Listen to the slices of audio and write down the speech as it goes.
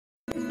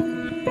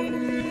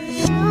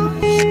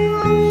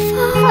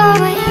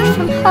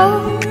Hey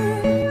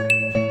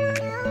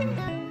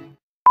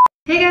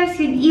guys,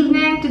 good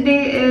evening.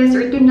 Today is,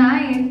 or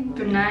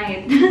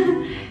tonight,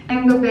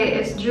 ang gabi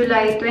is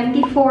July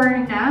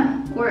 24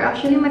 na, or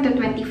actually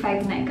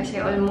mata-25 na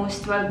kasi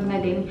almost 12 na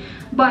din.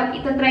 But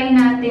itatry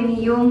natin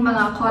yung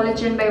mga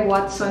Collagen by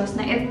Watsons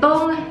na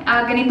itong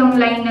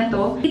ganitong line na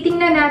to.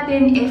 Titingnan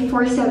natin if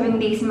for 7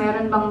 days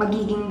meron bang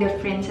magiging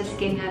difference sa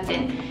skin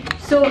natin.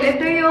 So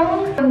ito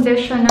yung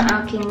condition ng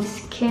aking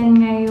skin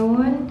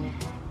ngayon.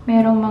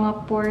 Merong mga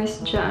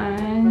pores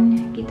dyan.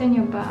 Kita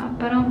nyo ba?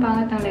 Parang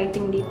pangat ang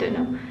lighting dito,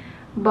 no?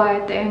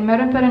 But, ayun,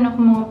 meron pa rin ako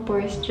mga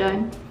pores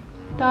dyan.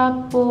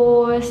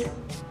 Tapos,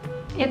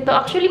 ito,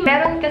 actually,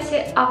 meron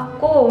kasi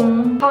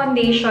akong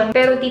foundation.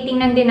 Pero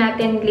titingnan din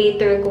natin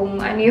later kung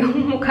ano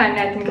yung mukha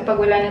natin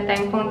kapag wala na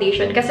tayong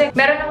foundation. Kasi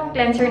meron akong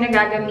cleanser na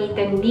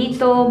gagamitin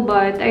dito.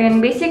 But, ayun,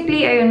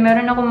 basically, ayun,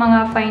 meron akong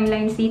mga fine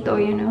lines dito,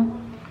 you know.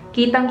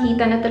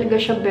 Kitang-kita na talaga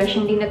siya,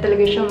 besh. Hindi na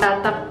talaga siya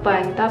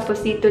tatakpan.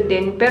 Tapos dito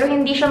din. Pero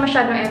hindi siya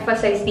masyadong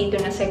emphasize dito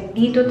na side.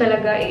 Dito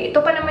talaga eh.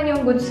 Ito pa naman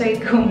yung good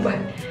side ko. But,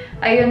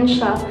 ayun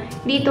siya.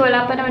 Dito,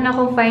 wala pa naman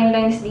akong fine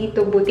lines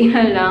dito. Buti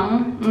na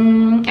lang.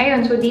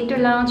 Ayun, so dito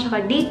lang,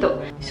 tsaka dito.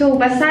 So,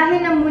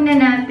 basahin na muna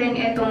natin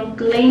itong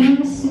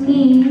claims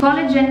ni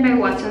Collagen by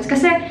Watsons.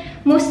 Kasi,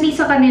 mostly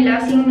sa kanila,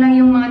 same lang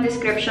yung mga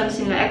descriptions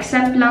nila.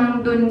 Except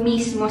lang dun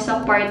mismo sa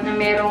part na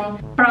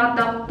merong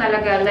product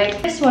talaga. Like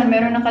this one,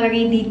 meron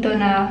nakalagay dito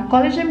na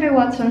Collagen by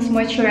Watsons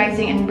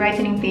Moisturizing and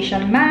Brightening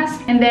Facial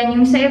Mask. And then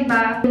yung sa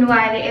iba,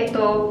 kunwari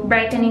ito,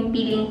 Brightening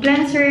Peeling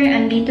Cleanser.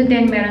 And dito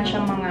din, meron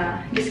siyang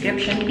mga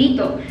description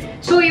dito.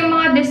 So yung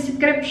mga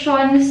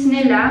descriptions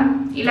nila,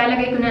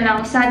 ilalagay ko na lang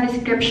sa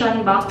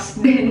description box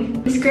din.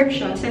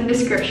 Descriptions and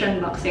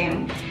description box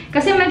yun.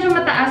 Kasi medyo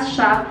mataas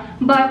siya.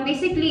 But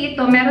basically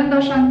ito, meron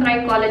daw siyang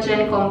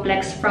Tri-Collagen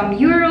Complex from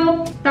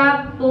Europe.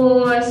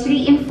 Tapos,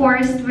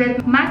 reinforced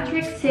with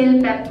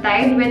matrixyl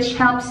peptide which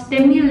helps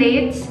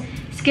stimulates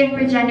skin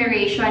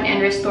regeneration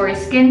and restore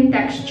skin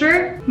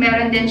texture.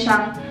 Meron din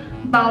siyang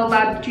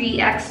Boabab Tree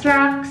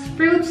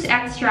Fruits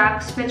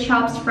Extracts which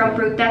helps from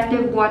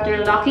protective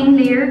water locking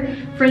layer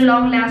for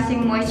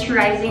long-lasting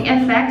moisturizing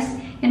effects.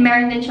 And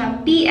meron din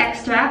siyang pea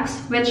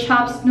extracts which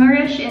helps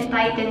nourish and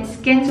tighten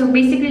skin. So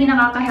basically,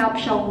 nakaka-help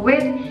siya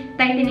with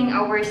tightening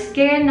our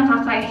skin.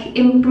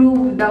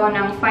 Nakaka-improve daw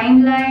ng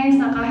fine lines.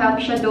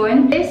 Nakaka-help siya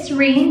doon. This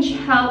range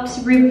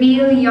helps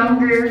reveal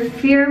younger,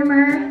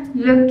 firmer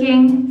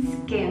looking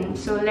skin.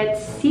 So let's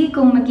see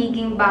kung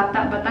magiging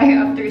bata ba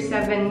tayo after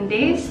 7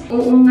 days.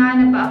 Oo nga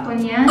na ba ako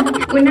niyan?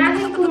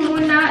 Unahin ko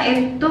muna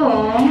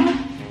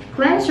itong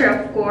cleanser,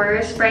 of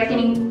course.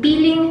 Brightening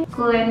Peeling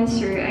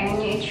Cleanser.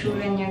 Ayan yung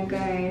itsura niya,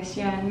 guys.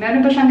 Yan.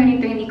 Meron pa siyang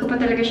ganito. Hindi ko pa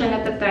talaga siya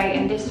natatry.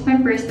 And this is my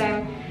first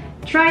time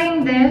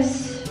trying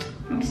this.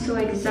 I'm so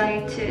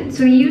excited.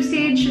 So,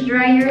 usage,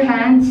 dry your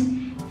hands,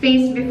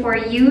 face before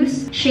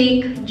use,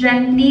 shake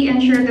gently,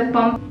 ensure the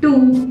pump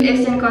tube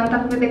is in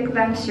contact with the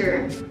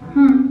cleanser.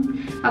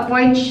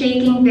 Avoid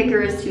shaking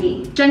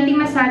vigorously. Gently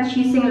massage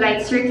using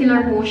light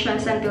circular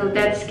motions until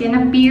dead skin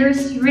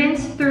appears.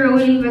 Rinse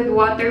thoroughly with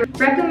water.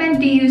 Recommend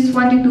to use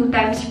 1 to 2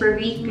 times per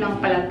week lang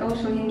pala to.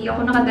 So, hindi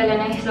ako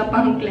nakadala ng isa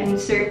pang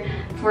cleanser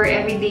for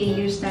everyday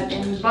use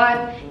natin.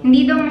 But,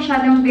 hindi daw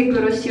masyadong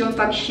vigorous yung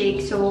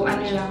pag-shake. So,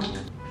 ano lang,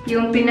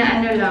 yung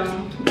pinaano lang,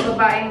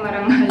 babaeng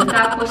marangal.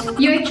 Tapos,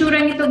 yung itsura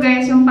nito,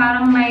 guys, yung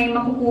parang may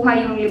makukuha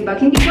yung libag.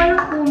 Hindi ko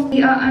alam kung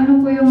ano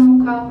ko yung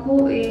mukha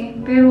ko eh.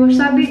 Pero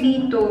sabi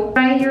dito,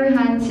 dry your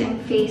hands and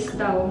face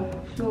daw.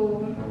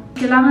 So,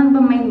 kailangan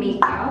ba may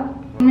makeup?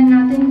 Tingnan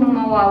natin kung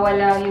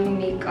mawawala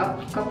yung makeup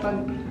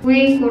kapag...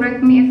 Wait,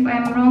 correct me if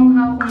I'm wrong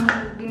ha, kung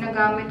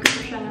ginagamit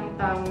ko siya ng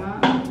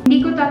tama.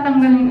 Hindi ko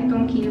tatanggalin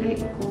itong kilay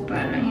ko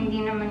para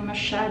hindi naman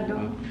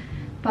masyadong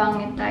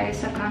pangit tayo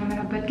sa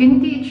camera. But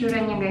ganito yung itsura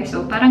niya, guys.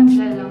 So, parang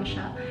gel lang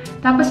siya.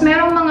 Tapos,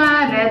 merong mga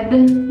red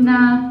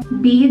na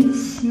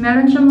beads.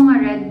 Meron siyang mga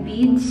red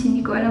beads. Hindi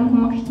ko alam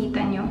kung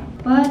makikita nyo.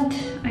 But,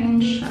 ayun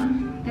siya.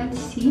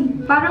 Let's see.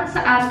 Parang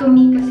sa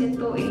Atomy kasi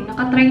to eh.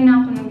 Nakatry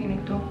na ako ng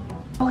ganito.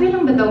 Okay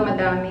lang ba daw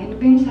madami? Ano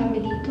ba yung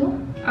sabi dito?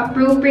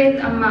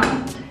 Appropriate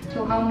amount.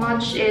 So, how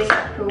much is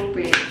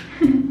appropriate?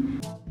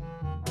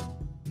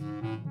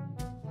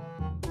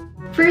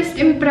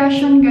 First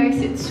impression, guys,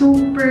 it's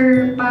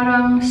super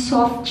parang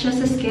soft siya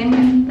sa skin.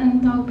 Ano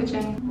tawag pa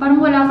dyan?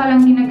 Parang wala ka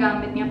lang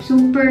ginagamit niya.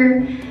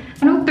 Super,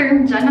 anong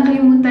term dyan?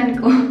 Nakalimutan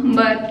ko.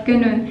 But,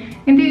 ganun.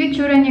 Hindi yung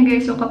itsura niya,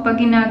 guys. So, kapag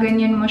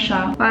ginaganyan mo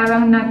siya,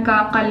 parang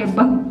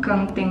nagkakalibag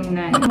kang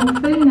tingnan.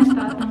 Hopefully,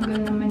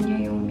 natatanggal naman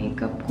niya yung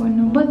makeup ko,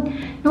 no? But,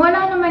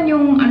 nawala naman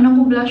yung,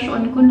 ko, blush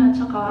on ko na,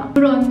 tsaka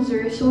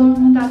bronzer. So,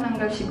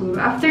 natatanggal siguro.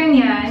 After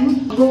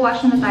niyan,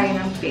 go-wash na tayo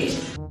ng face.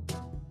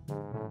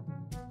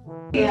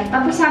 Ayan.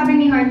 Tapos sabi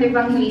ni Heart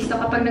Evangelista,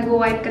 kapag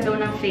nag-wipe ka daw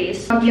ng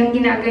face, pag yung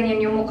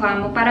ginaganyan yung mukha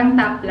mo, parang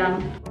tap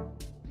lang.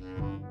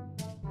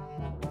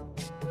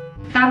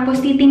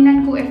 Tapos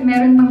titingnan ko if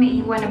meron pang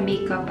naiwan ng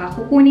makeup ha.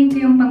 Kukunin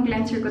ko yung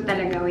pang-cleanser ko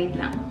talaga. Wait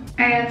lang.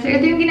 Ayan. So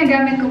ito yung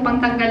ginagamit ko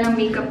pang tanggal ng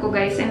makeup ko,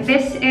 guys. And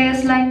this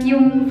is like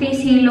yung face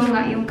halo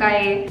nga, yung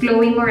kay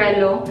Chloe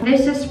Morello.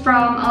 This is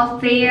from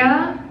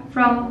Althea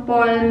from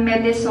Paul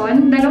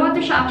Medicine. Dalawa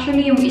to siya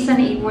actually, yung isa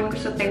na iwan ko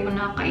sa tayo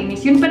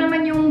nakakainis. Yun pa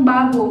naman yung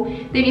bago.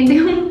 Then ito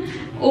yung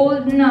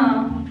old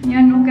na.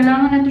 Yan,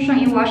 kailangan na to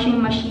siyang i-washing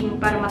machine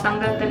para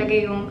matanggal talaga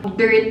yung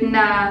dirt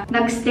na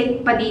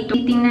nag-stick pa dito.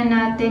 Titingnan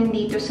natin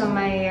dito sa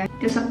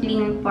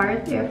clean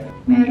part if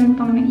meron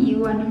pang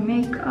naiwan na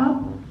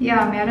makeup.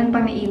 Yeah, meron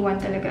pang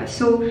naiwan talaga.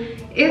 So,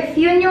 if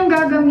yun yung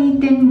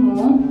gagamitin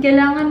mo,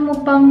 kailangan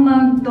mo pang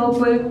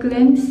mag-double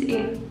cleanse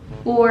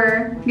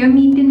or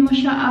gamitin mo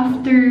siya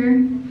after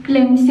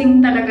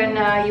cleansing talaga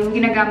na yung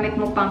ginagamit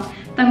mo pang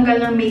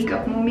tanggal ng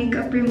makeup mo,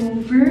 makeup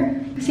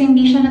remover. Kasi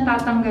hindi siya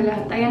natatanggal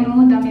lahat. Ayan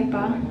mo, dami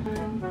pa.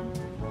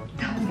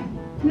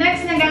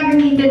 Next na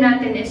gagamitin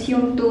natin is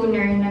yung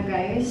toner na,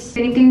 guys.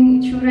 Ganito yung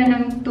itsura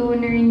ng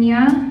toner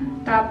niya.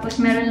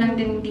 Tapos, meron lang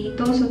din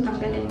dito. So,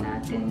 tanggalin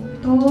natin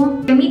ito.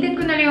 Gamitin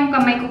ko na lang yung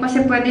kamay ko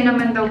kasi pwede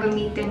naman daw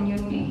gamitin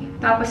yun eh.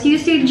 Tapos,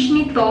 usage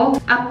nito,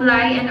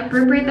 apply an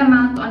appropriate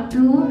amount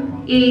onto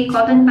a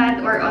cotton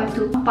pad or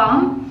onto a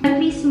palm.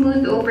 Gently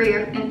smooth over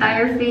your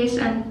entire face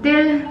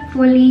until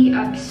fully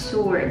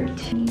absorbed.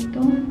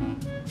 Dito.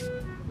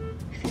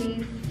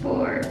 3,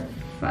 4,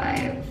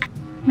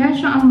 5. Meron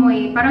siyang amoy.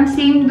 Parang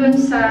same dun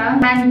sa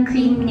hand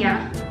cream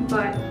niya.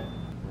 But,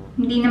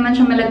 hindi naman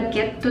siya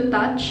malagkit to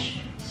touch.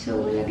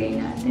 So, lagay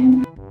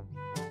natin.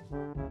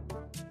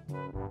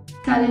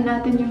 Sali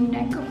natin yung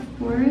neck, of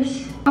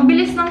course.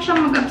 Mabilis lang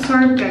siyang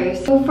mag-absorb, guys.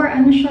 So far,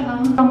 ano siya,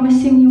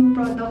 promising yung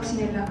products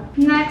nila.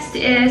 Next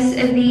is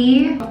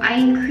the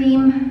eye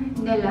cream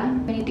nila.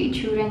 Ganito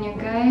itsura niya,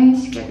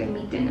 guys.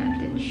 Gagamitin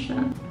natin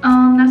siya.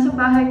 Nasa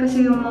bahay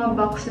kasi yung mga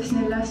boxes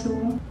nila. So,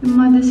 yung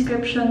mga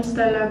descriptions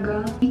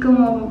talaga, hindi ko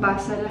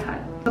mababasa lahat.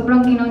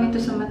 Sobrang ginaw nito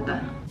sa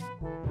mata.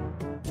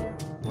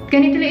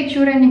 Ganito lang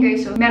itsura niya,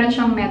 guys. So, meron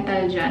siyang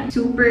metal dyan.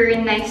 Super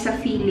nice sa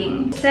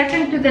feeling.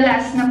 Second to the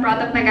last na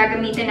product na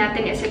gagamitin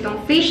natin is itong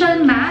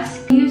facial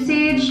mask.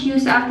 Usage,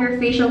 use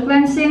after facial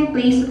cleansing.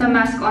 Place the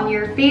mask on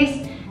your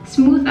face.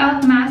 Smooth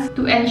out mask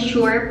to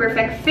ensure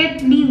perfect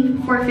fit.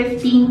 Leave for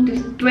 15 to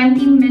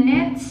 20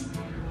 minutes.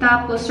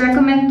 Tapos,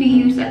 recommend to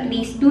use at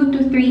least 2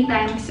 to 3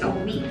 times a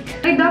week.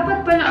 Ay,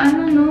 dapat pala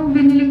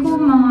binili ko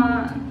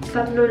mga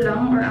 3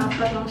 lang or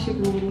 4 lang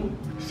siguro.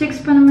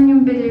 6 pa naman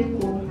yung bili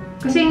ko.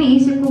 Kasi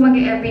iniisip ko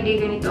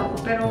mag-everyday ganito ako.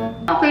 Pero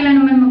okay lang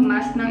naman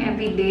mag-mask ng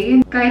everyday.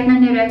 Kahit na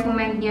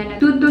nirecommend niya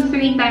na 2 to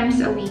 3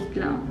 times a week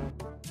lang.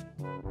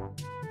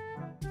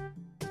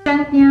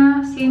 Scent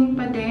niya, same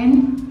pa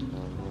din.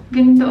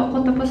 Ganito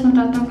ako tapos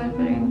natatanggal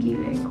pa rin yung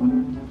kilay ko.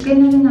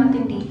 Ganun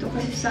natin dito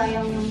kasi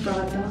sayang yung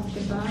product,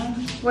 diba?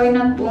 Why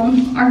not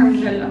buong arm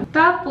na lang?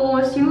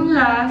 Tapos, yung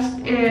last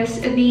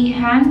is the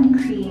hand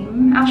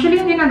cream.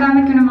 Actually, yung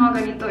ginagamit ko ng mga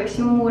ganito is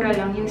yung mura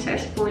lang, yung sa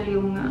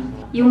Espolio nga.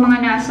 Yung mga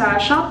nasa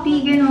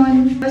Shopee,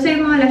 gano'n. Kasi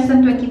yung mga less than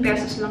 20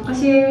 pesos lang.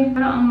 Kasi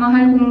parang ang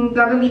mahal kung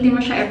gagamitin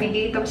mo siya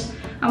everyday. Tapos,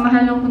 ang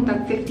mahal lang kung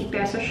tag 50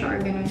 pesos siya or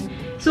gano'n.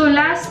 So,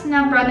 last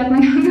na product na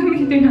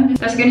gagamitin natin.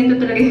 Tapos, ganito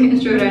talaga yung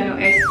itsura, no?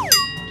 Is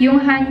yung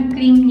hand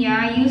cream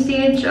niya,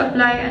 usage,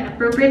 apply an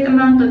appropriate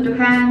amount onto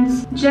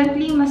hands,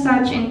 gently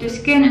massage into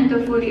skin until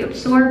fully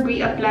absorbed,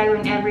 reapply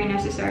whenever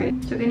necessary.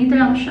 So, ganito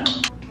lang siya.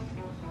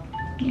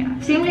 Yeah.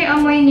 Same lang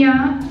amoy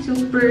niya,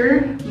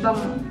 super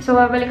bango. So,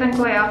 babalikan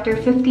ko after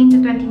 15 to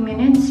 20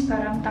 minutes,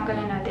 parang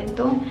tanggalan natin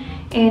to.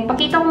 And,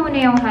 pakita ko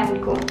muna yung hand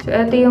ko. So,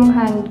 ito yung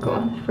hand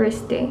ko,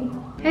 first day.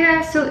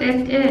 Yeah, so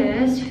it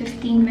is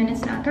 15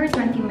 minutes na or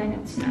 20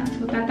 minutes na.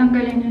 So,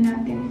 tatanggalin na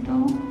natin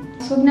to.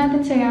 So, huwag natin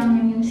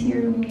sayangin yung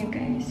serum niya,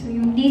 guys. So,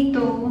 yung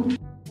dito.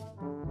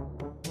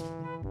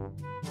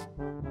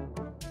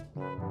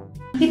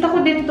 Kita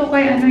ko din to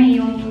kay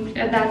yung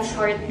That's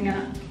Heart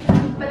nga.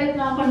 Palit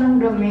na ako ng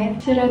damit.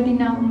 So, ready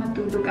na ako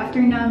matulog.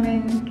 After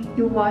namin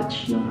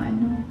i-watch yung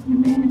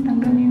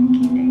natanggal na yung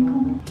kilay ko.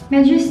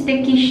 Medyo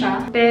sticky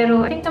siya.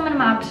 Pero, I think naman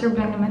ma-absorb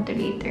lang naman to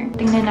later.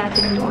 Tingnan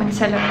natin doon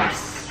sa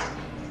labas.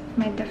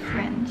 May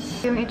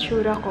difference. Yung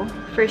itsura ko.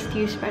 First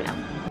use pa lang.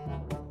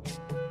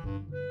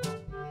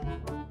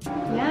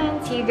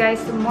 See you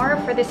guys tomorrow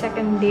for the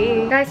second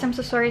day. Guys, I'm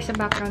so sorry sa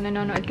background.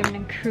 Nanonood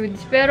kami ng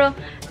crudes. Pero,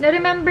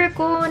 na-remember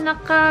ko,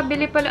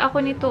 nakabili pala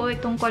ako nito,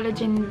 itong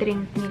collagen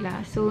drink nila.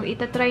 So,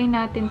 itatry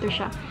natin to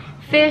siya.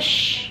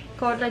 Fish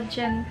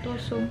collagen to.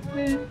 So,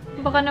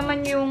 baka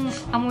naman yung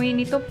amoy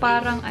nito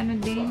parang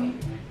din,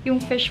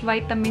 yung fish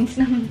vitamins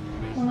ng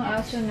mga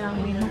aso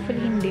namin.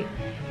 Hopefully, hindi.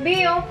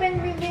 Be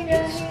open, baby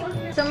guys.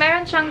 So,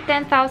 meron siyang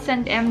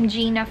 10,000 mg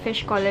na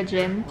fish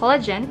collagen.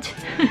 Collagen?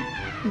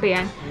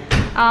 Ba yan?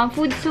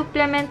 Food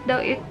supplement daw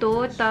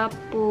ito,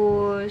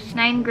 tapos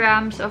 9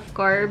 grams of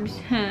carbs.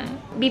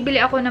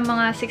 Bibili ako ng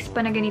mga 6 pa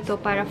na ganito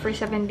para for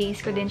 7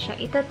 days ko din siya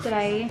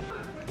itatry.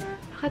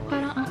 Bakit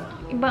parang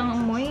ibang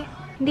amoy?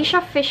 Hindi siya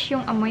fish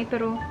yung amoy,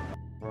 pero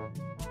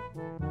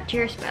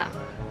cheers pa.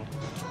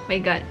 My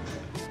God.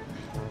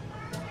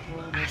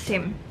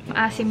 Asim.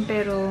 Maasim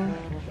pero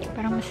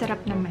parang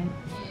masarap naman.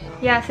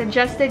 Yeah,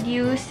 suggested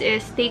use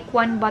is take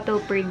 1 bottle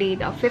per day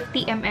daw.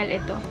 50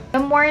 ml ito. The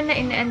more na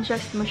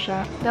in-adjust mo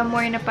siya, the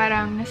more na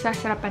parang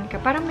nasasarapan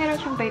ka. Parang meron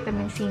siyang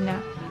vitamin C na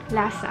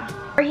lasa.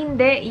 Or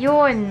hindi,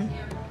 yun.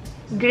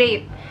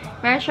 Grape.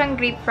 Meron siyang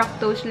grape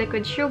fructose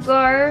liquid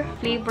sugar,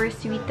 flavor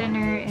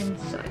sweetener, and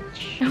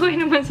such. Okay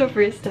naman sa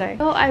first try.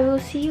 So, I will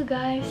see you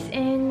guys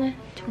in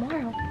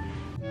tomorrow.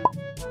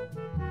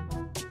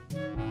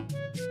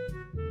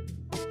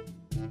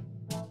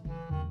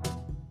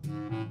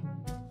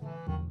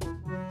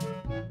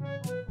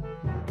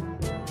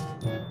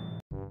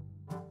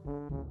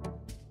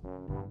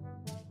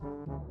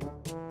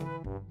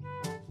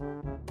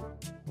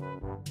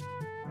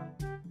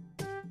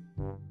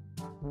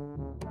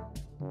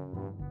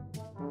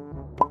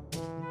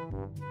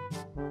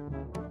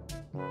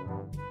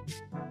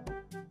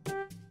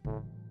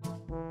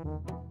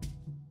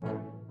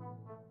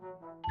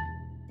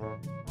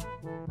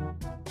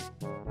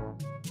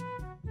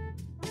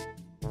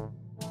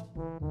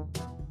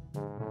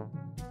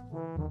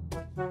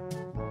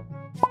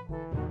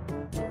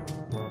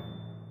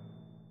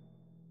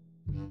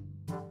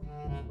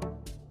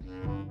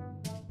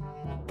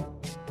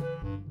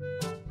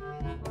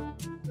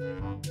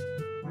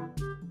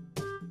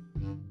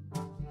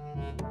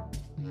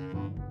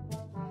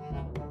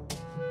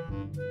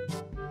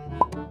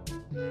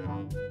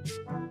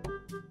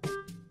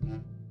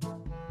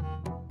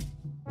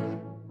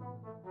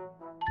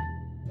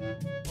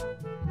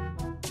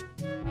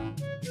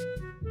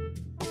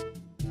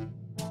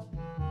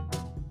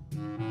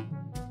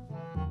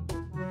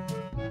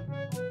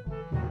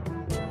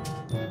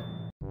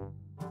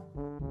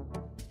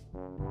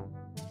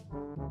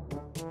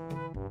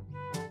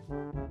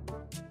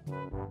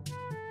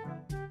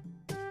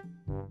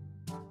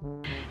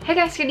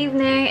 Hey guys, good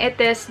evening! It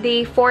is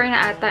day 4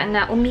 na ata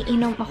na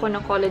umiinom ako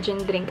ng collagen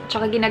drink.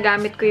 Tsaka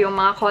ginagamit ko yung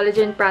mga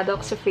collagen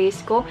products sa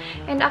face ko.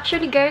 And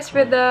actually guys,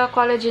 with the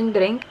collagen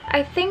drink,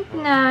 I think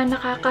na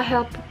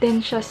nakaka-help din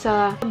siya sa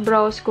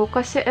brows ko.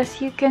 Kasi as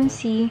you can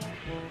see,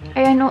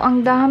 ayan o,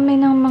 ang dami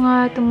ng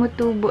mga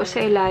tumutubo sa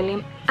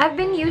ilalim. I've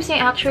been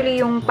using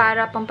actually yung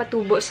para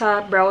pampatubo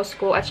sa brows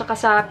ko at saka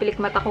sa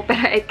pilikmata ko,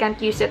 pero I can't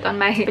use it on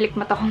my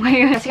pilikmata ko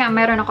ngayon kasi nga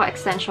meron ako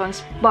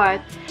extensions.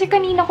 But kasi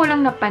kanina ko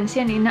lang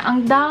napansin na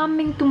ang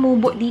daming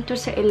tumubo dito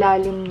sa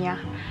ilalim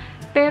niya.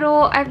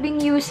 Pero I've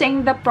been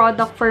using the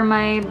product for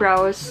my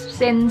brows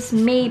since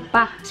May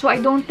pa. So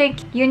I don't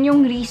think yun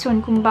yung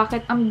reason kung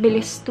bakit ang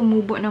bilis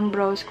tumubo ng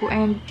brows ko.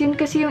 And yun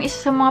kasi yung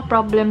isa sa mga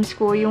problems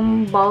ko,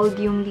 yung bald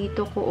yung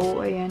dito ko.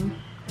 Oh, ayan.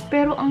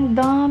 Pero ang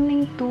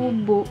daming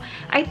tubo.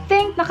 I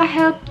think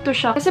naka-help to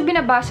siya. Kasi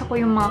binabasa ko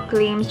yung mga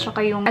claims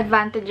tsaka yung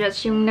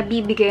advantages yung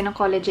nabibigay ng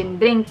collagen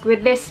drink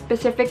with this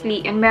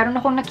specifically. And meron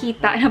akong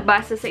nakita na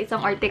basa sa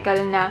isang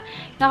article na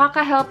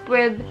nakaka-help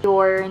with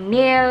your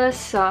nails,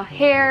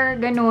 hair,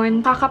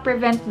 ganun.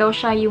 Nakaka-prevent daw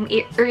siya yung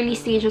early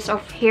stages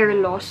of hair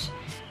loss.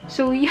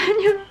 So,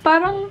 yan yung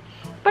parang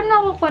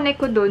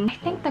ako-connect ko dun. I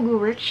think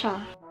nag-work siya.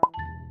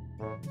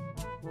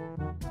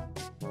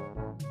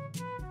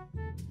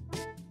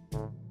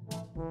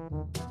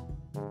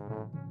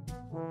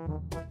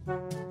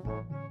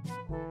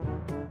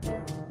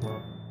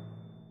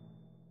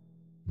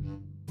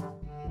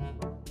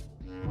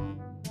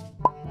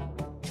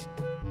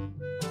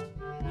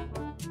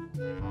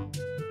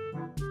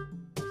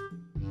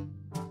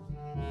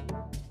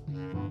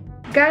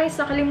 Guys,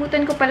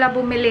 nakalimutan ko pala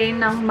bumili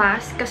ng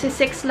mask kasi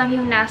 6 lang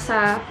yung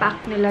nasa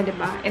pack nila,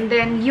 diba? And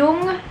then,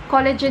 yung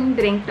collagen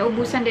drink,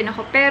 naubusan din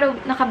ako. Pero,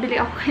 nakabili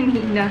ako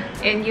kanina.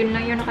 And yun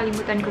lang yung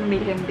nakalimutan kong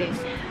bilhin din.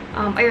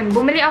 Ayun,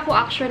 bumili ako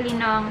actually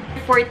ng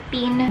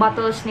 14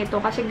 bottles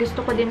nito kasi gusto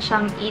ko din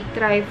siyang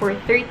i-try for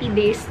 30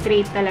 days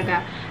straight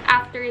talaga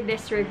after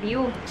this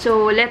review.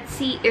 So, let's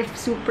see if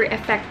super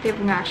effective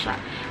nga siya.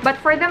 But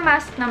for the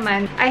mask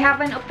naman, I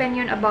have an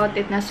opinion about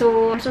it na.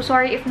 So, I'm so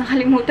sorry if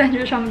nakalimutan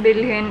nyo siyang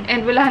bilhin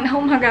and wala na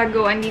akong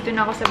magagawa. Dito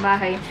na ako sa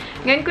bahay.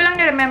 Ngayon ko lang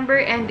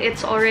na-remember and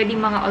it's already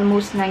mga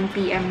almost 9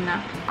 PM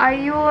na.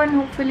 Ayun,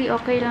 hopefully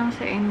okay lang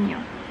sa inyo.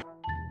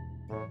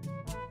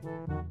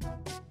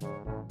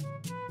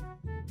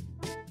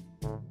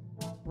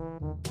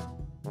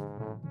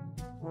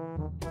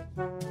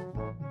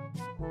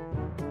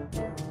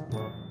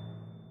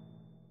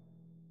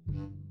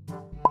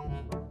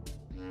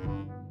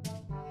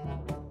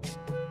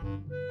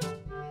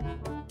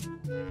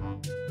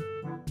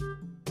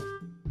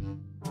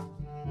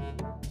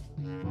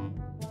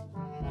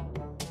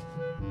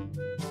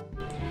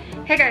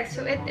 Hey guys,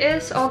 so it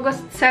is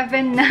August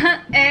 7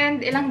 na and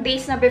ilang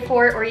days na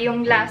before or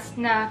yung last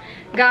na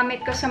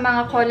gamit ko sa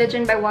mga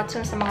Collagen by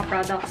Watson sa mga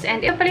products.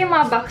 And ito pala yung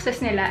mga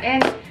boxes nila.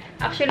 And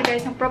actually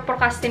guys,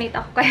 nagpro-procrastinate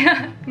ako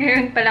kaya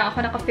ngayon pa lang ako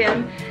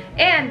naka-film.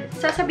 And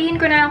sasabihin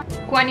ko na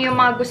kung ano yung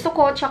mga gusto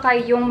ko tsaka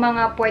yung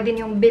mga pwede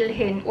niyong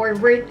bilhin or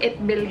worth it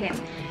bilhin.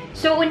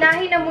 So,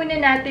 unahin na muna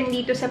natin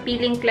dito sa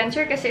peeling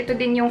cleanser kasi ito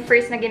din yung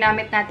first na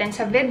ginamit natin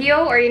sa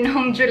video or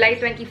yung July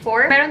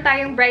 24. Meron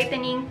tayong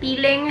brightening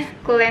peeling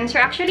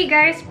cleanser. Actually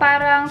guys,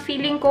 parang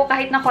feeling ko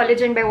kahit na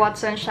Collagen by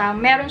Watson siya,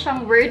 meron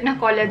siyang word na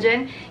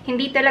collagen.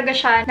 Hindi talaga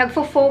siya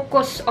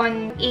nagfo-focus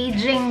on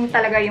aging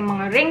talaga yung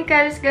mga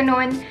wrinkles,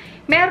 ganun.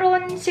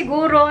 Meron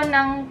siguro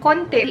ng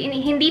konti,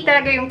 hindi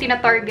talaga yung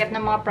tina-target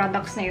ng mga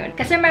products na yun.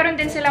 Kasi meron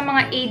din silang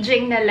mga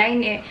aging na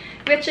line eh.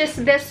 which is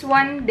this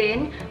one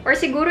din. Or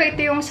siguro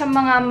ito yung sa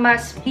mga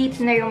mas deep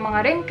na yung mga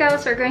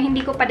wrinkles or kung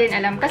hindi ko pa din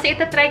alam. Kasi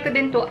itatry ko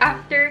din to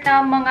after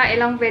na mga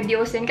ilang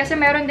videos din. Kasi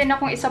meron din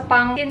akong isa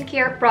pang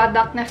skincare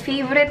product na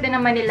favorite din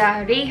naman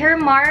nila Ray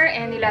Hermar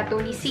and nila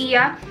Tony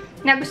Sia,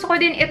 na gusto ko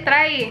din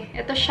itry.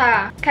 Ito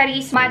siya.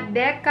 Charisma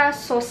Deca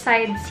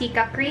Soside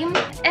Cica Cream.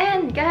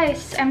 And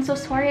guys, I'm so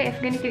sorry if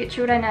ganito yung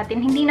itsura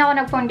natin. Hindi na ako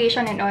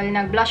nag-foundation and all.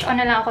 Nag-blush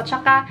on na lang ako.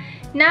 Tsaka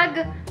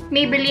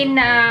nag-Maybelline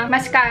na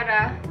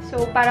mascara.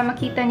 So, para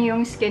makita niyo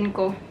yung skin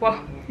ko.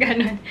 Wow,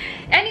 ganun.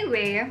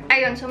 Anyway,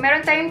 ayun. So,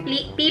 meron tayong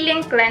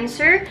peeling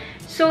cleanser.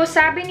 So,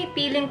 sabi ni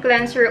peeling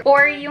cleanser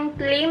or yung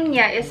claim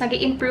niya is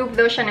nag-i-improve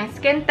daw siya ng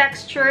skin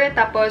texture,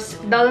 tapos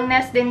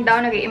dullness din daw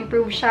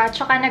nag-i-improve siya,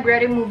 tsaka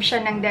nagre-remove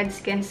siya ng dead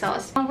skin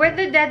cells.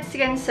 With the dead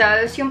skin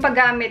cells, yung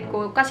paggamit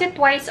ko, kasi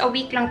twice a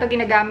week lang to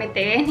ginagamit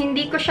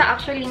hindi ko siya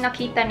actually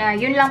nakita na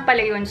yun lang pala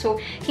yun. So,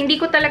 hindi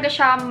ko talaga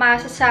siya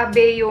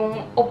masasabi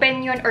yung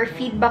opinion or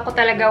feedback ko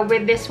talaga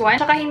with this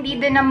one. Tsaka hindi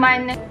din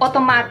naman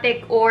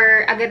automatic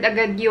or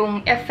agad-agad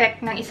yung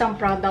effect ng isang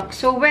product.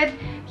 So, with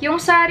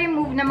yung sa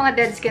remove ng mga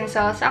dead skin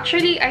cells,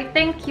 actually, I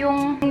think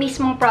yung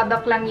mismong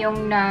product lang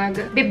yung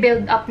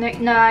nag-build up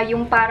na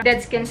yung para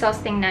dead skin cells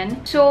tingnan.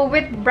 So,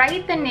 with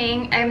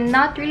brightening, I'm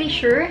not really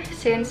sure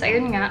since,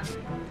 ayun nga,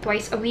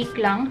 twice a week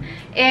lang.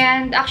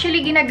 And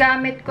actually,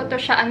 ginagamit ko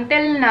to siya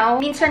until now.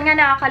 Minsan nga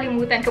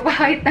nakakalimutan ko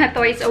kahit na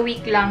twice a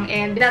week lang.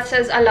 And that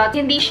says a lot.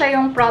 Hindi siya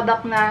yung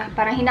product na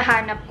parang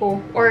hinahanap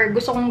ko or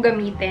gusto kong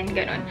gamitin.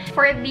 Ganon.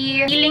 For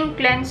the peeling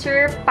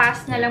cleanser,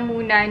 pass na lang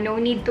muna. No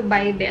need to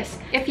buy this.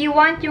 If you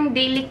want yung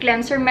daily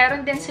cleanser,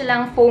 meron din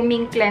silang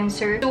foaming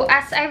cleanser. So,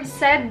 as I've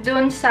said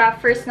dun sa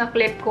first na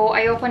clip ko,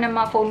 ayoko ng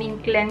mga foaming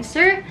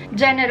cleanser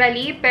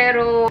generally.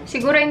 Pero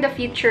siguro in the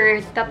future,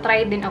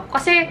 tatry din ako.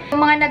 Kasi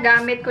yung mga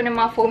nagamit ko ng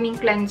mga foaming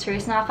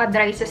cleansers,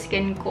 nakaka-dry sa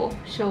skin ko.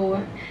 So,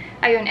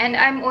 ayun. And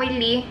I'm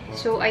oily.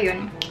 So,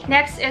 ayun.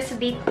 Next is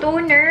the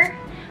toner,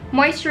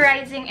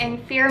 moisturizing and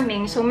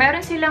firming. So,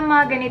 meron silang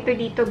mga ganito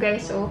dito,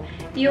 guys. So,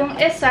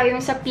 yung isa, yung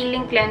sa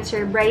peeling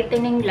cleanser,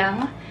 brightening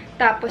lang.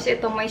 Tapos,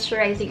 ito,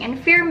 moisturizing and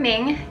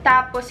firming.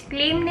 Tapos,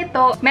 claim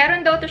nito,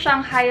 meron daw to siyang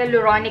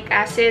hyaluronic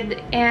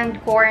acid and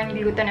corn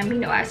gluten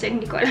amino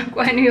acid. Hindi ko alam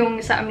kung ano yung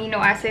sa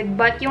amino acid.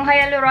 But, yung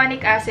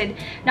hyaluronic acid,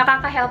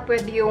 nakaka-help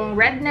with yung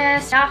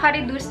redness.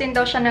 Nakaka-reduce din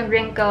daw siya ng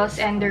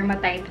wrinkles and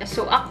dermatitis.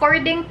 So,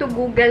 according to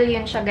Google,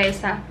 yun siya, guys,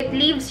 ha. It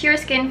leaves your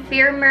skin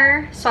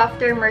firmer,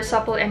 softer, more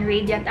supple, and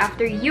radiant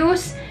after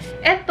use.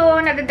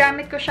 Ito,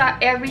 nagagamit ko siya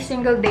every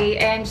single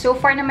day. And so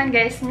far naman,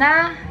 guys,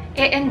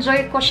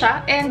 enjoy ko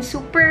siya and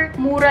super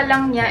mura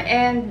lang niya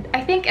and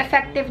I think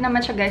effective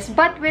naman siya, guys.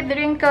 But with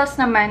wrinkles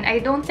naman, I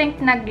don't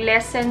think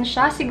nag-lessen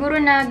siya. Siguro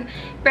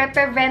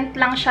nag-prevent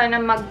lang siya na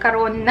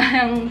magkaroon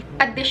ng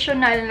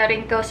additional na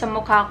wrinkles sa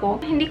mukha ko.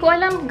 Hindi ko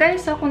alam,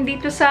 guys, kung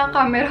dito sa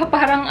camera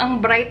parang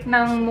ang bright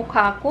ng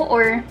mukha ko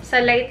or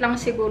sa light lang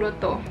siguro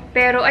to.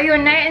 Pero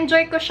ayun,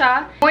 na-enjoy ko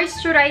siya.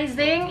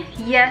 Moisturizing,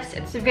 yes,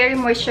 it's very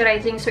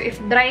moisturizing. So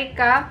if dry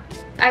ka,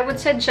 I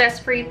would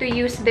suggest for you to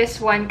use this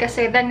one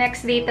kasi the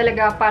next day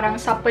talaga parang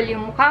supple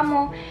yung mukha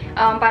mo.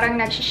 Parang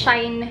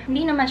nag-shine.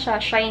 Hindi naman siya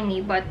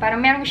shiny, but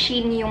parang merong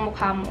sheen yung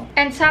mukha mo.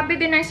 And sabi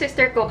din ng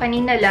sister ko,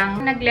 kanina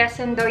lang,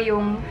 nag-lessen daw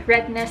yung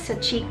redness sa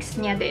cheeks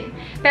niya din.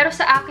 Pero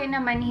sa akin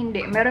naman,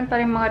 hindi. Meron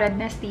pa rin mga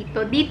redness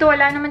dito. Dito,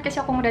 wala naman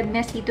kasi akong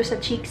redness dito sa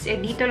cheeks.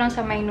 Dito lang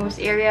sa my nose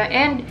area.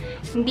 And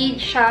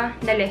hindi siya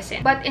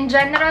na-lessen. But in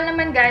general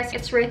naman, guys,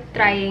 it's worth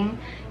trying.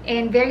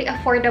 And very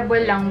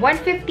affordable lang.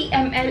 150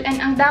 ml.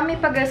 And ang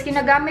dami pa, guys.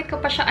 Ginagamit ko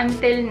pa siya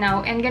until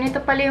now. And ganito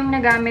pala yung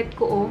nagamit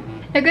ko, oh.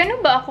 Nagano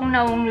ba akong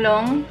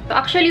naunglong? So,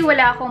 actually,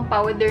 wala akong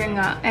powder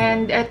nga.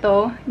 And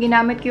eto,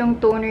 ginamit ko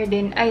yung toner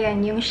din.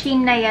 Ayan, yung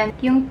sheen na yan.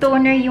 Yung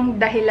toner yung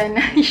dahilan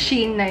na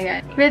sheen na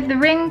yan. With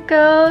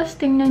wrinkles,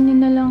 tingnan nyo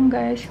na lang,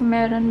 guys, kung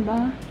meron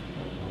ba.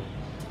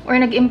 Or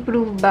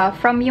nag-improve ba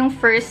from yung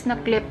first na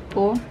clip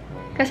ko.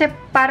 Kasi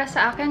para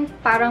sa akin,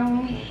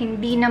 parang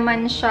hindi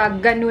naman siya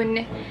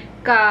ganun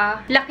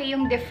laki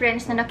yung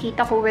difference na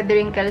nakita ko with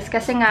wrinkles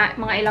kasi nga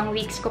mga ilang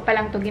weeks ko pa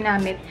lang to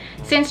ginamit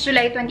since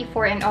July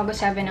 24 and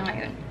August 7 na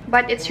ngayon.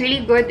 But it's really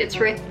good, it's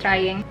worth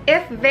trying.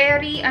 If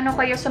very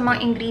kayo sa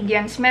mga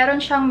ingredients, meron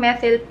siyang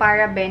methyl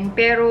paraben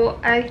pero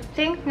I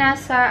think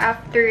nasa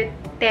after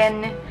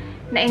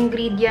 10 na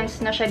ingredients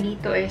na siya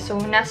dito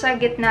so nasa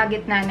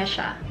gitna-gitna na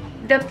siya.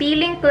 The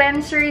peeling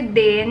cleanser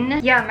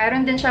din, yeah,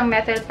 meron din siyang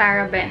methyl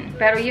paraben.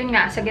 Pero yun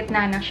nga, sa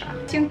gitna na siya.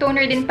 Yung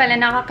toner din pala,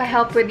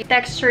 nakaka-help with the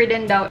texture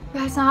din daw.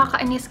 Guys,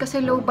 nakakainis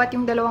kasi low bat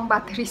yung dalawang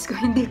batteries ko.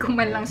 Hindi ko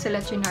man lang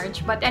sila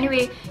chinarge. But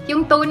anyway,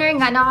 yung toner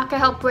nga,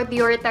 nakaka-help with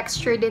your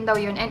texture din daw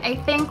yun. And I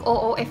think,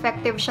 oo,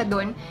 effective siya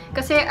dun.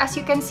 Kasi as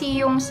you can see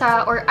yung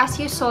or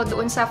as you saw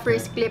doon sa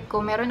first clip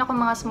ko, meron ako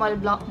mga small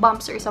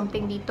bumps or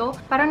something dito.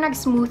 Parang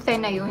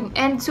nag-smoothen na yun.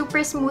 And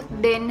super smooth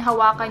din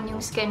hawakan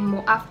yung skin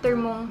mo after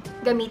mong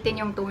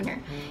gamitin yung toner.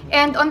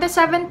 And on the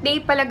 7th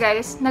day pala,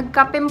 guys,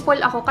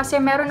 nagka-pimple ako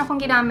kasi meron akong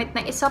ginamit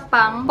na isa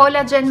pang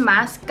collagen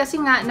mask kasi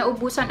nga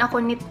naubusan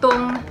ako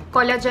nitong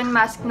collagen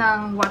mask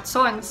ng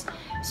Watsons.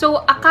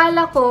 So,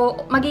 akala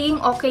ko magiging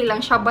okay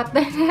lang siya, but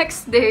the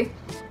next day,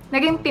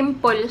 naging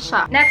pimple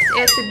siya. Next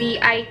is the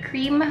eye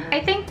cream.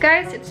 I think,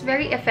 guys, it's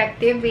very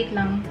effective. Wait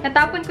lang.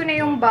 Natapon ko na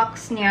yung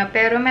box niya,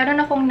 pero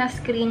meron akong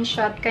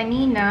na-screenshot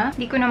kanina.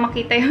 Hindi ko na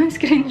makita yung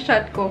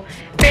screenshot ko.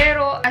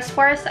 Pero, as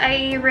far as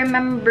I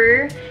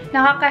remember,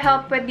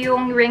 nakaka-help with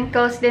yung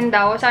wrinkles din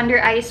daw sa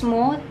under eyes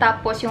mo,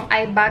 tapos yung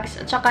eye bags,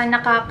 at saka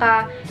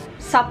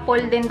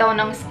supple din daw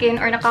ng skin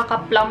or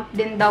nakaka-plump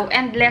din daw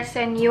and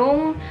lessen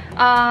yung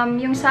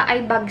sa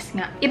eye bags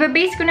nga.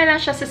 Iba-base ko na lang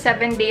siya sa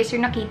 7 days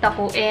yung nakita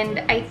ko and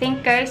I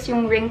think guys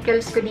yung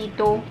wrinkles ko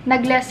dito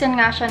nag-lessen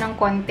nga siya ng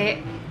konti.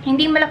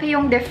 Hindi malaki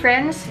yung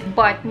difference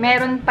but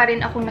meron pa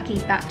rin akong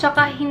nakita.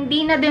 Tsaka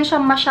hindi na din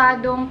siya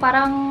masyadong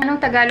parang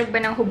anong Tagalog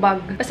ba ng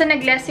hubag. Basta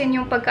nag-lessen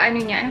yung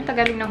pagkaano niya. Anong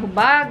Tagalog ng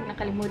hubag?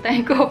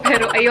 Nakalimutan ko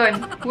pero ayun.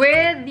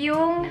 With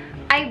yung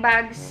eye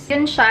bags,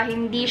 yun siya,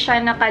 hindi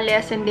siya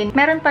naka-lessen din.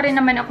 Meron pa rin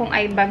naman akong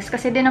eye bags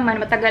kasi din naman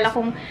matagal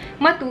akong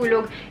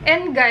matulog.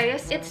 And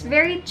guys, it's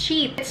very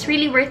cheap. It's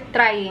really worth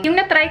trying. Yung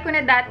na-try ko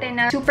na dati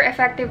na super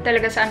effective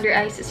talaga sa under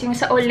eyes is yung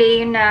sa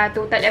Olay na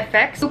Total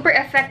Effects. Super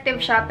effective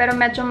siya pero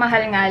medyo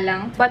mahal nga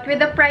lang. But with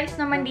the price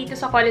naman dito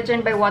sa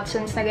Collagen by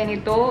Watsons na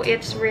ganito,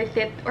 it's worth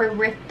it or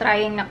worth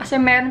trying na.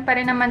 Kasi meron pa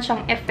rin naman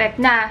siyang effect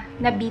na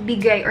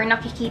nabibigay or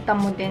nakikita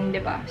mo din,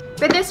 di ba?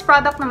 With this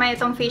product naman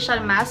itong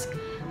facial mask,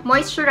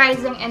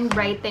 Moisturizing and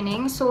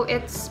Brightening. So,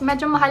 it's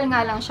medyo mahal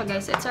nga lang siya,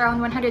 guys. It's around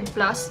 100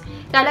 plus.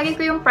 Lalagay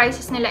ko yung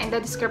prices nila in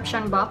the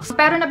description box.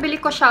 Pero nabili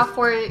ko siya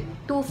for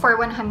 2 for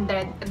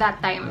 100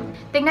 that time.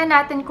 Tingnan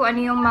natin kung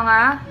ano yung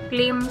mga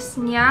claims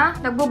niya.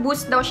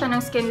 Nagbo-boost daw siya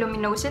ng skin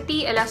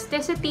luminosity,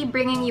 elasticity,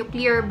 bringing you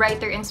clearer,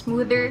 brighter, and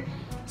smoother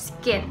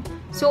skin.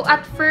 So,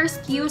 at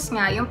first use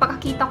nga, yung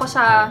pagkakita ko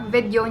sa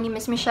video ni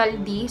Miss Michelle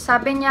D,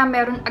 sabi niya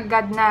meron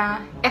agad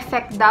na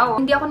effect daw.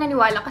 Hindi ako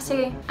naniwala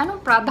kasi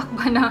anong product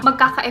ba na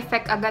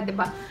magkaka-effect agad,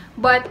 diba?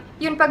 But,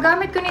 yun,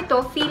 paggamit ko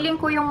nito, feeling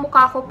ko yung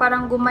mukha ko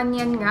parang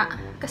gumanyan nga.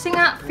 Kasi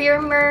nga,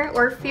 firmer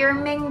or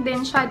firming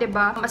din siya,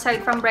 diba?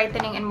 Aside from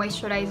brightening and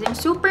moisturizing.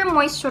 Super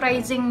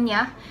moisturizing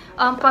niya.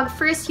 Pag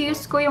first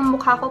use ko, yung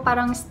mukha ko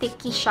parang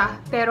sticky siya.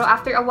 Pero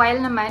after a while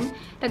naman,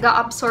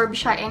 nag-absorb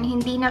siya and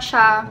hindi na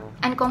siya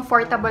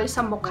uncomfortable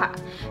sa mukha.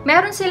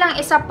 Meron silang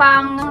isa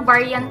pang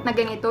variant na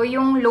ganito,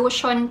 yung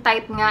lotion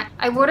type nga.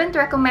 I wouldn't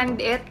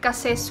recommend it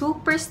kasi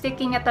super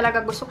sticky niya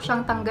talaga. Gusto ko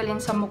siyang tanggalin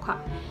sa mukha.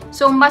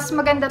 So, mas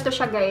maganda to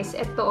siya, guys.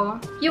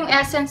 Ito, yung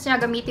essence niya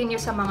gamitin niyo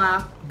sa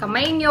mga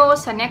kamay nyo,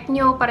 sa neck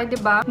nyo, para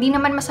diba, hindi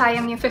naman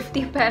masayang yung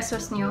 50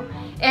 pesos nyo.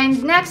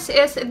 And next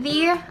is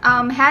the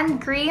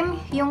hand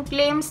cream. Yung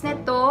claims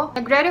nito,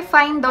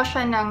 nagre-refine daw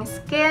siya ng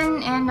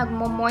skin and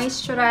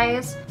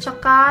nagmo-moisturize,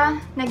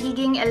 tsaka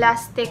nagiging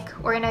elastic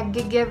or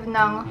nag-give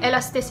ng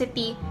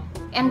elasticity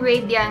and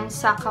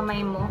radiance sa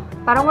kamay mo.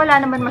 Parang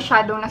wala naman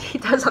masyadong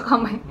nakita sa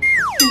kamay.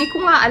 Hindi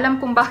ko nga alam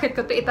kung bakit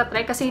ko ito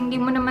itatry kasi hindi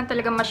mo naman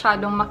talaga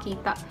masyadong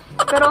makita.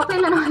 Pero okay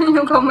lang naman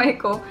yung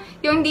kamay ko.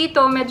 Yung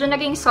dito, medyo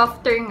naging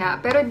softer nga.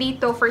 Pero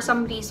dito, for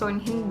some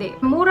reason, hindi.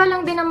 Mura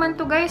lang din naman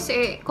to guys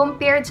eh.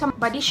 Compared sa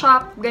body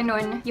shop,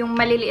 ganun. Yung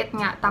maliliit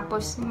nga.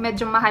 Tapos,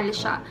 medyo mahal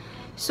siya.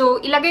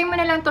 So, ilagay mo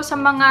na lang to sa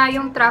mga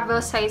yung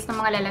travel size na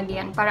mga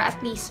lalagyan para at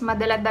least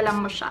madala-dala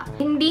mo siya.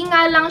 Hindi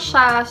nga lang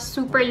siya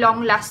super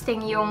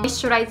long-lasting yung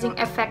moisturizing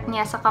effect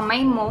niya sa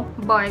kamay mo.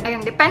 But,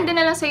 ayun, depende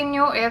na lang sa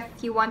inyo if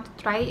you want to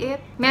try it.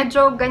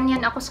 Medyo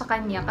ganyan ako sa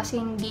kanya kasi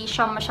hindi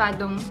siya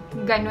masyadong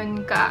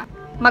ganun ka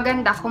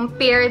maganda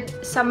compared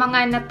sa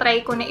mga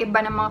na-try ko na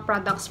iba ng mga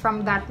products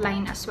from that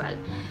line as well.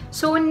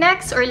 So,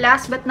 next or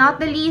last but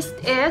not the least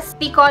is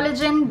the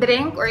collagen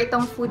drink or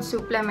itong food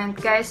supplement,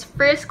 guys.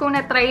 First, kung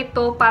na-try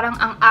ito, parang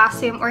ang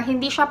asim or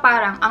hindi siya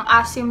parang, ang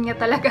asim niya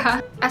talaga.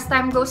 As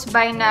time goes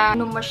by na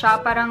mo siya,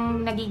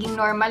 parang nagiging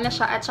normal na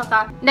siya at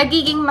saka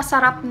nagiging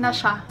masarap na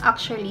siya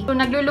actually. So,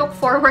 naglo-look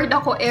forward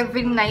ako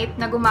every night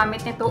na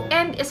gumamit nito.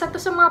 And isa to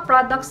sa mga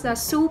products na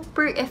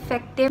super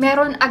effective.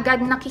 Meron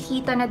agad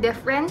nakikita na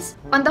difference.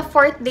 On the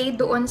 4th day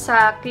doon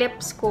sa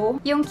clips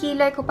ko, yung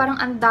kilay ko parang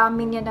ang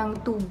dami niya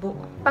ng tubo.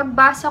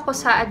 Pagbasa ko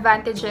sa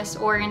advantages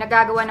or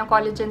nagagawa ng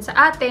collagen sa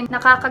atin,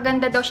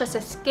 nakakaganda daw siya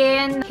sa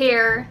skin,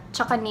 hair,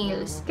 tsaka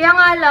nails. Kaya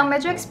nga lang,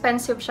 medyo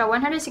expensive siya.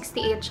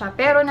 168 siya.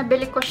 Pero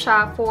nabili ko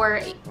siya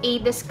for a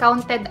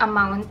discounted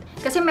amount.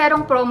 Kasi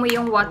merong promo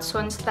yung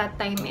Watsons that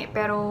time eh.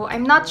 Pero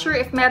I'm not sure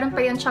if meron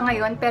pa yun siya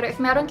ngayon. Pero if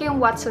meron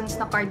kayong Watsons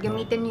na card,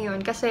 gamitin nyo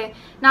yun. Kasi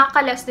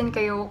nakaka-less din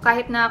kayo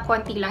kahit na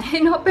konti lang.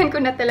 Inopen ko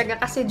na talaga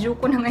kasi due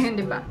ko na ngayon,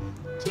 diba?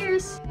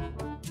 Cheers!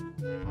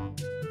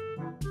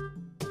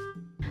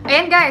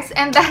 Ayan guys,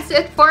 and that's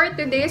it for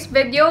today's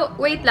video.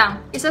 Wait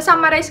lang,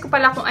 isa-summarize ko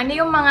pala kung ano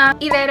yung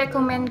mga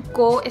i-recommend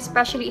ko,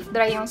 especially if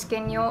dry yung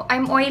skin nyo.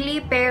 I'm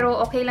oily, pero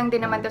okay lang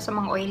din naman to sa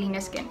mga oily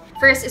na skin.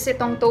 First is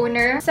itong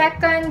toner.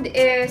 Second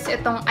is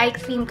itong eye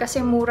cream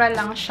kasi mura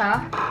lang siya.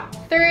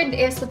 Third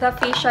is the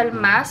facial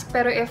mask,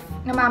 pero if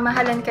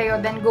namamahalan kayo,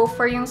 then go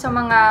for yung sa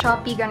mga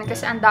Shopee gan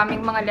kasi ang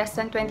daming mga less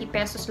than 20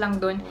 pesos lang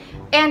dun.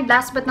 And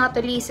last but not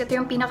the least, ito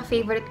yung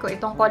pinaka-favorite ko,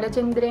 itong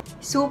collagen drink.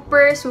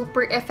 Super,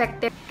 super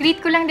effective.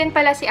 Greet ko lang lang din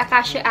pala si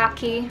Akashi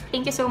Aki.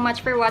 Thank you so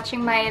much for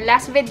watching my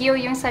last video,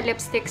 yung sa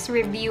lipsticks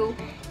review.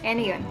 And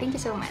yun, thank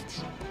you so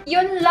much.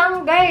 Yun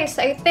lang guys,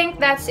 I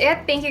think that's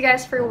it. Thank you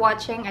guys for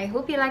watching. I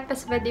hope you liked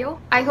this video.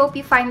 I hope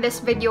you find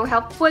this video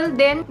helpful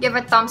din. Give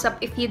a thumbs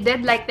up if you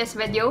did like this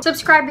video.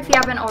 Subscribe if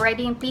you haven't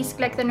already, and please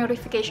click the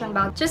notification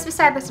bell just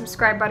beside the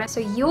subscribe button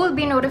so you will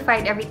be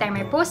notified every time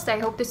I post.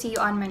 I hope to see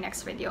you on my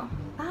next video.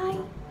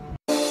 Bye!